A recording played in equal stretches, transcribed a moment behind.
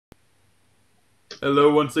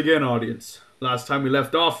Hello once again, audience. Last time we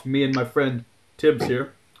left off, me and my friend Tibbz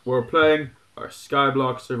here were playing our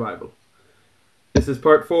Skyblock Survival. This is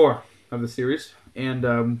part 4 of the series,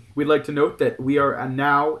 and we'd like to note that we are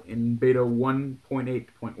now in beta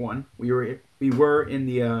 1.8.1. We were in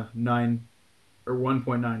the 9 or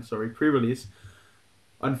 1.9, sorry, pre-release.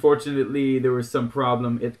 Unfortunately, there was some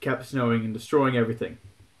problem. It kept snowing and destroying everything.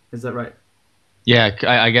 Is that right? Yeah,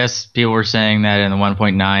 I guess people were saying that in the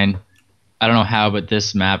 1.9. I don't know how, but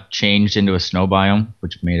this map changed into a snow biome,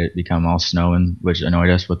 which made it become all snow, and which annoyed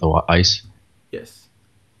us with the ice. Yes.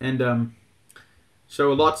 And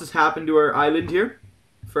so lots has happened to our island here.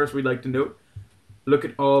 First, we'd like to note, look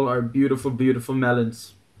at all our beautiful, beautiful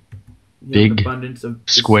melons. Big, an abundance of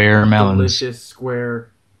square melons. Delicious square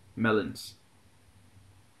melons.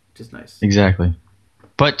 Which is nice. Exactly.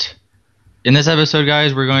 But in this episode,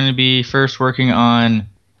 guys, we're going to be first working on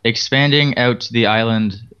expanding out the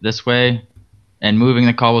island this way and moving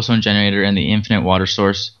the cobblestone generator and the infinite water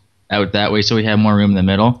source out that way so we have more room in the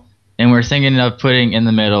middle. And we're thinking of putting in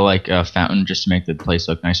the middle like a fountain just to make the place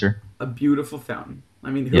look nicer. A beautiful fountain. I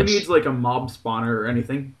mean, who needs like a mob spawner or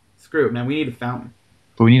anything? Screw it, man. We need a fountain.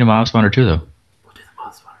 But we need a mob spawner too, though. We'll do the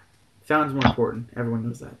mob spawner. Fountain's more important. Everyone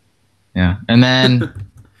knows that. Yeah. And then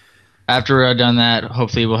after we're done that,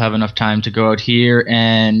 hopefully we'll have enough time to go out here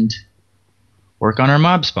and work on our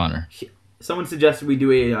mob spawner. Someone suggested we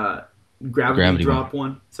do a gravity drop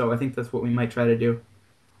one, so I think that's what we might try to do.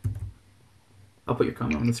 I'll put your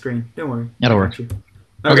comment on the screen. Don't worry. That'll work.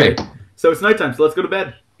 Okay. So it's nighttime, so let's go to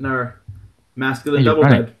bed in our masculine double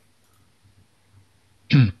bed.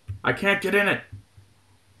 I can't get in it.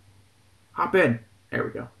 Hop in. There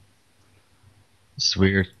we go. It's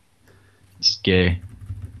weird. It's gay.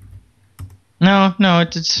 No,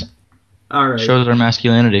 it's all right. Shows our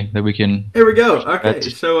masculinity that we can. Here we go. Okay,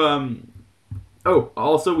 so oh,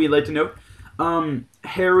 also we'd like to note,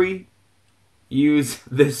 Harry used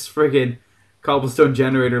this friggin' cobblestone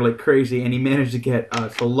generator like crazy, and he managed to get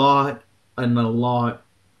us a lot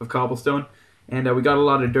of cobblestone, and we got a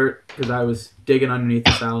lot of dirt because I was digging underneath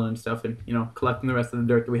the island and stuff, and collecting the rest of the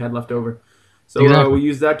dirt that we had left over. So we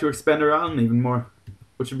used that to expand our island even more,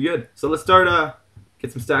 which would be good. So let's start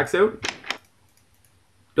get some stacks out.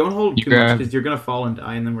 Don't hold too much because you're gonna fall and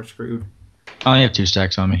die, and then we're screwed. I only have 2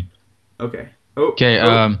 stacks on me. Okay. Okay.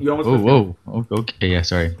 You almost whoa. Okay. Yeah.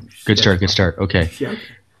 Sorry. Good start. Okay. Yeah.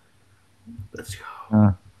 Let's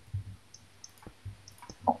go.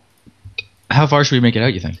 How far should we make it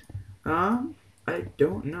out, you think? I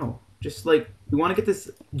don't know. Just like we want to get this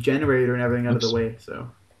generator and everything out of the way. So.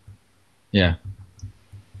 Yeah.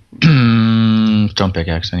 Stone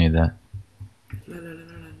pickaxe. I need that.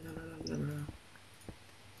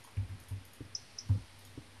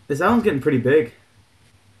 This island's getting pretty big.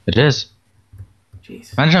 It is.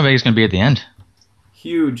 Jeez. Imagine how big it's going to be at the end.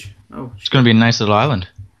 Huge. Oh. It's going to be a nice little island.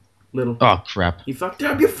 Little. Oh, crap. You fucked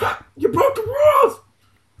up. You broke the rules.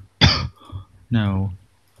 No.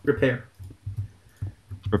 Repair.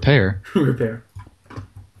 Repair? Repair.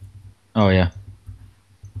 Oh, yeah.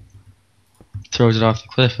 Throws it off the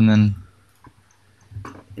cliff and then...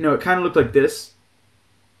 It kind of looked like this.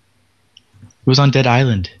 It was on Dead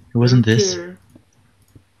Island. It wasn't this.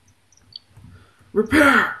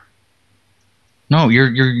 Repair. No,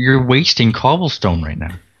 you're wasting cobblestone right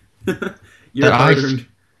now. You're hard-earned.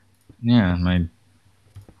 Yeah, my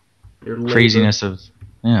craziness of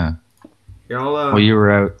yeah. Well, you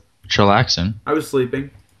were out chillaxing. I was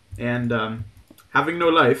sleeping and having no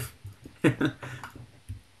life.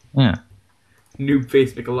 Yeah. Noob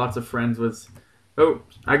Facebook, lots of friends was. Oh,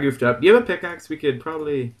 I goofed up. Do you have a pickaxe? We could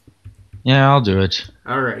probably. Yeah, I'll do it.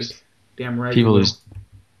 All right. Damn right. People who's.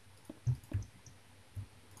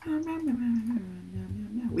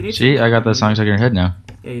 See, I got that song stuck in your head now.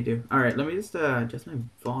 Yeah, you do. All right, let me just adjust my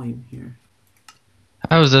volume here.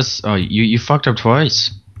 How is this? Oh, you fucked up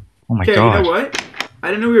twice. Oh my god. Okay, you know what? I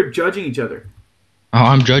didn't know we were judging each other. Oh,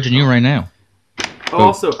 I'm judging you right now. Oh,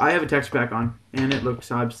 also, I have a texture pack on, and it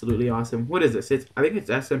looks absolutely awesome. What is this? I think it's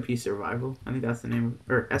SMP Survival. I think that's the name,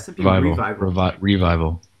 or SMP Revival.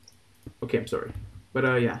 Revival. Okay, I'm sorry,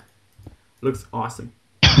 but yeah, looks awesome.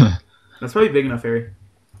 That's probably big enough, Harry.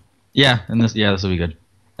 Yeah, this will be good.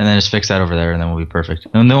 And then just fix that over there, and then we'll be perfect.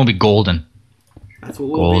 And then we'll be golden. That's what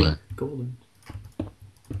we'll be. Golden.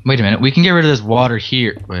 Wait a minute. We can get rid of this water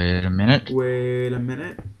here. Wait a minute.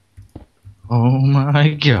 Oh my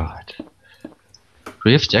god. Do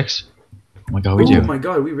we have sticks? Oh my god, we do. Oh my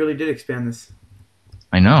god, we really did expand this.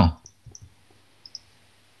 I know.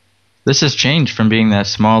 This has changed from being that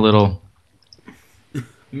small little...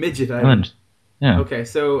 midget island. Yeah. Okay,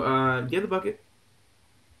 so, do you have the bucket?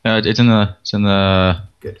 It's in the.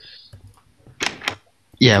 Good.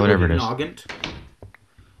 Yeah, whatever it is. Noggin.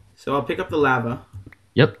 So I'll pick up the lava.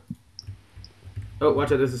 Yep. Oh,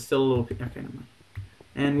 watch out! There's still a little. Okay, never mind.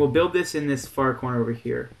 And we'll build this in this far corner over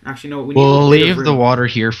here. Actually, no. We'll leave the water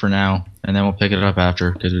here for now, and then we'll pick it up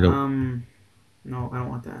after because we don't. No, I don't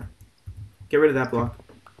want that. Get rid of that block.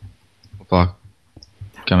 What block?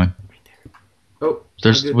 Coming. Right there. Oh,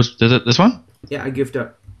 there's this one? Yeah, I goofed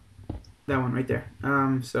up. That one right there.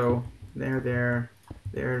 So there.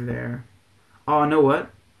 Oh, know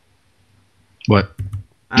what? What?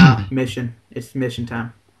 Mission. It's mission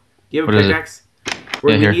time. Do you have What a pickaxe?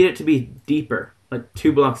 We here. need it to be deeper, like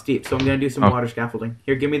 2 blocks deep. So I'm gonna do some water scaffolding.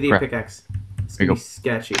 Here, give me the pickaxe. It's gonna be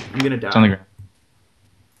sketchy. I'm gonna die. It's on the ground.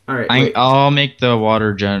 All right. I'll make the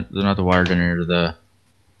water not the water generator,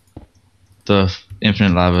 the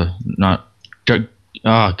infinite lava.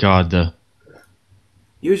 Oh god,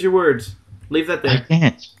 Use your words. Leave that there. I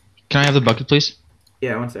can't. Can I have the bucket, please?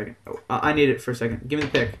 Yeah, 1 second. Oh, I need it for a second. Give me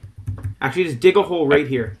the pick. Actually, just dig a hole right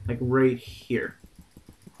here, like right here.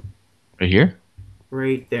 Right here?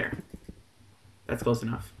 Right there. That's close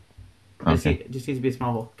enough. Okay. It just needs to be a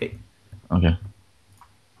small hole. Okay. Okay.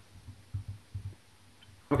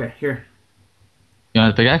 Okay, here. You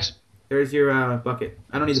want the pickaxe? There's your bucket.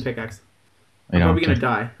 I don't need the pickaxe. I'm probably gonna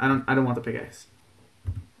die. I don't want the pickaxe.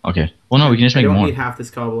 Okay. Well, no, we can just make more. I don't need half this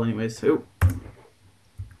cobble anyways. Oh.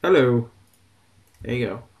 Hello. There you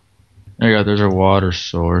go. There you go. There's our water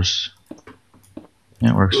source.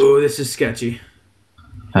 Yeah, it works. Oh, this is sketchy.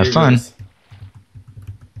 Have fun.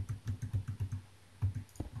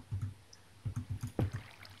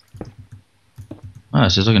 Oh,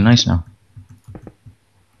 this is looking nice now.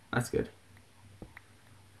 That's good.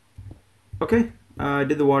 Okay. I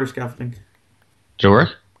did the water scaffolding. Did it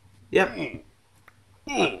work? Yep.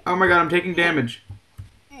 Oh my god, I'm taking damage.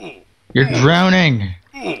 You're drowning.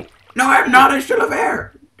 No, I'm not. I should have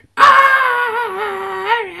air.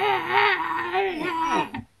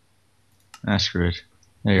 Screw it.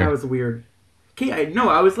 There you go. That was weird. Okay,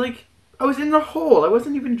 I was in the hole. I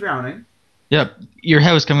wasn't even drowning. Yep, your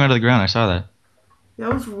head was coming out of the ground. I saw that.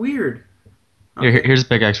 That was weird. Okay. Here's a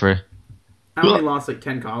pickaxe for you. I only lost like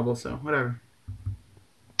 10 cobble, so whatever.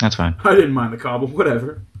 That's fine. I didn't mind the cobble.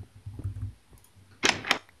 Whatever.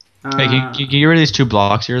 Hey, can you get rid of these 2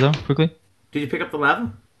 blocks here, though, quickly? Did you pick up the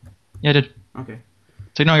lava? Yeah, I did. Okay.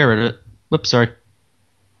 So, no, get rid of it. Whoops, sorry.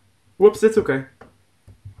 Whoops, it's okay.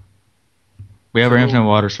 We have our infinite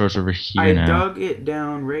water source over here now. I dug it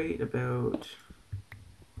down right about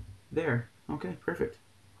there. Okay, perfect.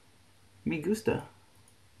 Me gusta.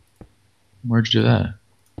 Where'd you do that?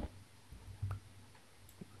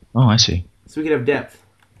 Oh, I see. So we could have depth.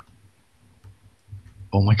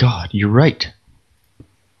 Oh my god, you're right.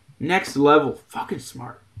 Next level. Fucking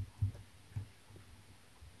smart.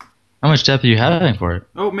 How much depth are you having for it?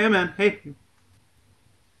 Oh, man. Hey.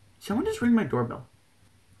 Someone just ring my doorbell.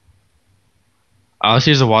 I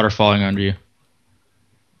see the water falling under you.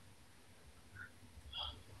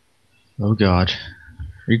 Oh god.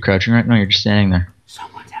 Are you crouching right now? You're just standing there.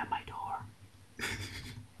 Someone's at my door.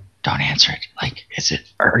 Don't answer it. Like,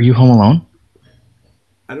 are you home alone?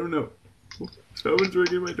 I don't know. Someone's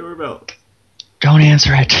ringing my doorbell. Don't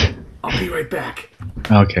answer it. I'll be right back.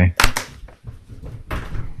 Okay.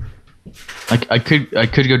 I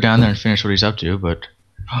could go down there and finish what he's up to, but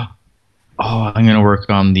oh, I'm gonna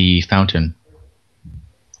work on the fountain.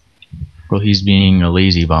 Well, he's being a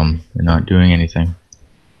lazy bum and not doing anything.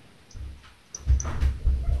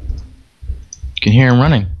 You can hear him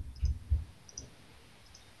running.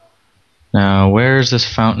 Now, where's this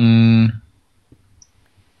fountain?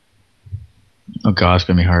 Oh god, it's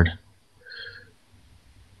gonna be hard.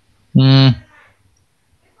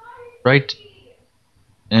 Right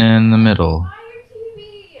in the middle.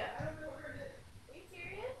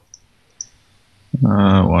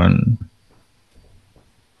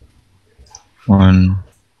 One.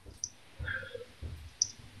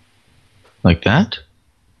 Like that?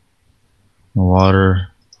 The water.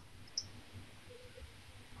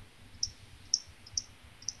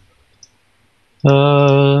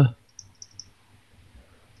 There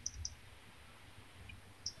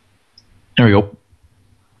we go.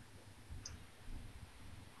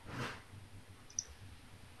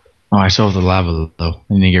 Oh, I still have the lava though.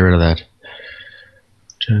 I need to get rid of that.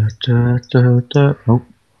 Oh.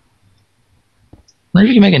 I wonder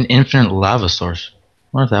if you can make an infinite lava source. I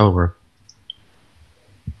wonder if that would work.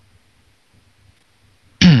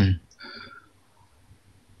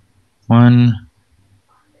 One.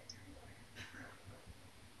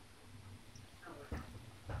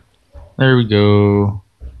 There we go.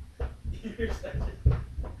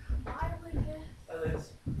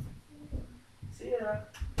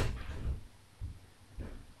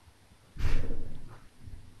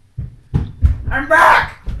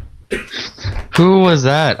 Who was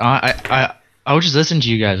that? I was just listening to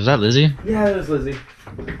you guys. Was that Lizzie? Yeah, it was Lizzie.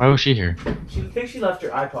 Why was she here? She thinks she left her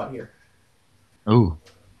iPod here. Oh.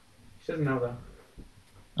 She doesn't know though.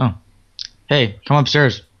 Oh. Hey, come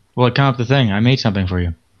upstairs. Well, come up the thing. I made something for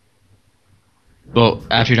you. Well,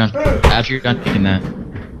 after you're done making that.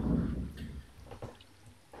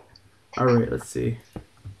 All right, let's see.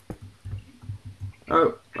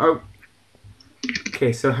 Oh.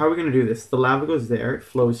 Okay, so how are we gonna do this? The lava goes there. It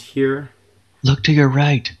flows here. Look to your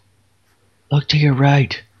right. Look to your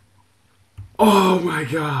right. Oh my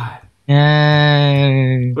god.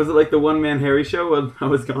 Yay. Was it like the One Man Harry show when I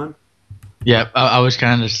was gone? Yeah, I was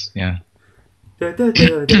kind of just, yeah.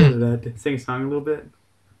 Sing a song a little bit.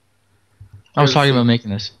 I was talking about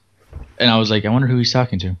making this. And I was like, I wonder who he's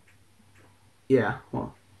talking to. Yeah,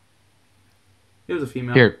 well. It was a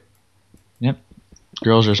female. Here. Yep.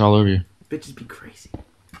 Girls are just all over you. Bitches be crazy.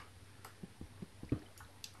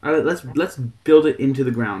 Alright, let's build it into the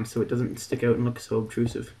ground so it doesn't stick out and look so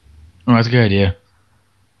obtrusive. Oh, that's a good idea.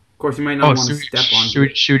 Of course, you might not want to step on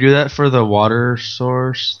it. Should we do that for the water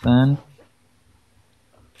source then?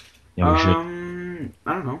 Yeah, we should.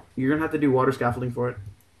 I don't know. You're gonna have to do water scaffolding for it.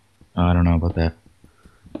 Oh, I don't know about that.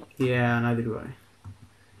 Yeah, neither do I.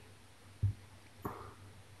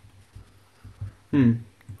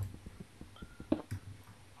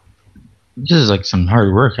 This is like some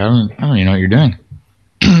hard work. I don't even know what you're doing.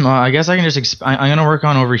 Well, I guess I can just. I'm gonna work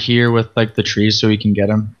on over here with like the trees so we can get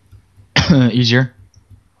them easier.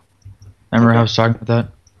 Remember how I was talking about that?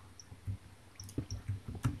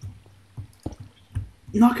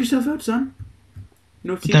 Knock yourself out, son.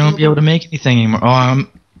 No, But then I won't be able to make anything anymore. Oh,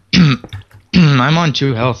 I'm on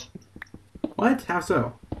 2 health. What? How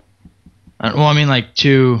so? Well, I mean like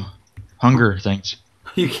 2 hunger things.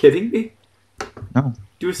 Are you kidding me? No.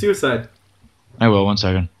 Do a suicide. I will. 1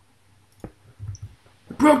 second. I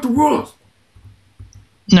broke the rules.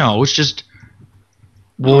 No, it's just.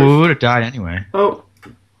 Well, we would have died anyway. Oh,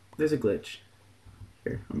 there's a glitch.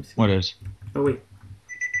 Here, let me see. What is? Oh wait.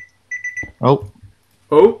 Oh.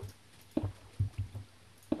 Oh.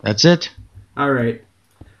 That's it. All right.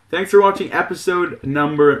 Thanks for watching episode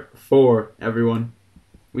number 4, everyone.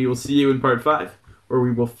 We will see you in part 5, where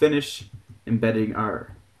we will finish embedding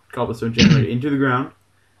our cobblestone generator into the ground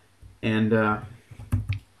and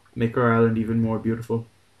make our island even more beautiful.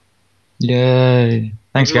 Yay.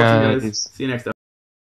 Thanks, Thanks for watching, guys. See you next time.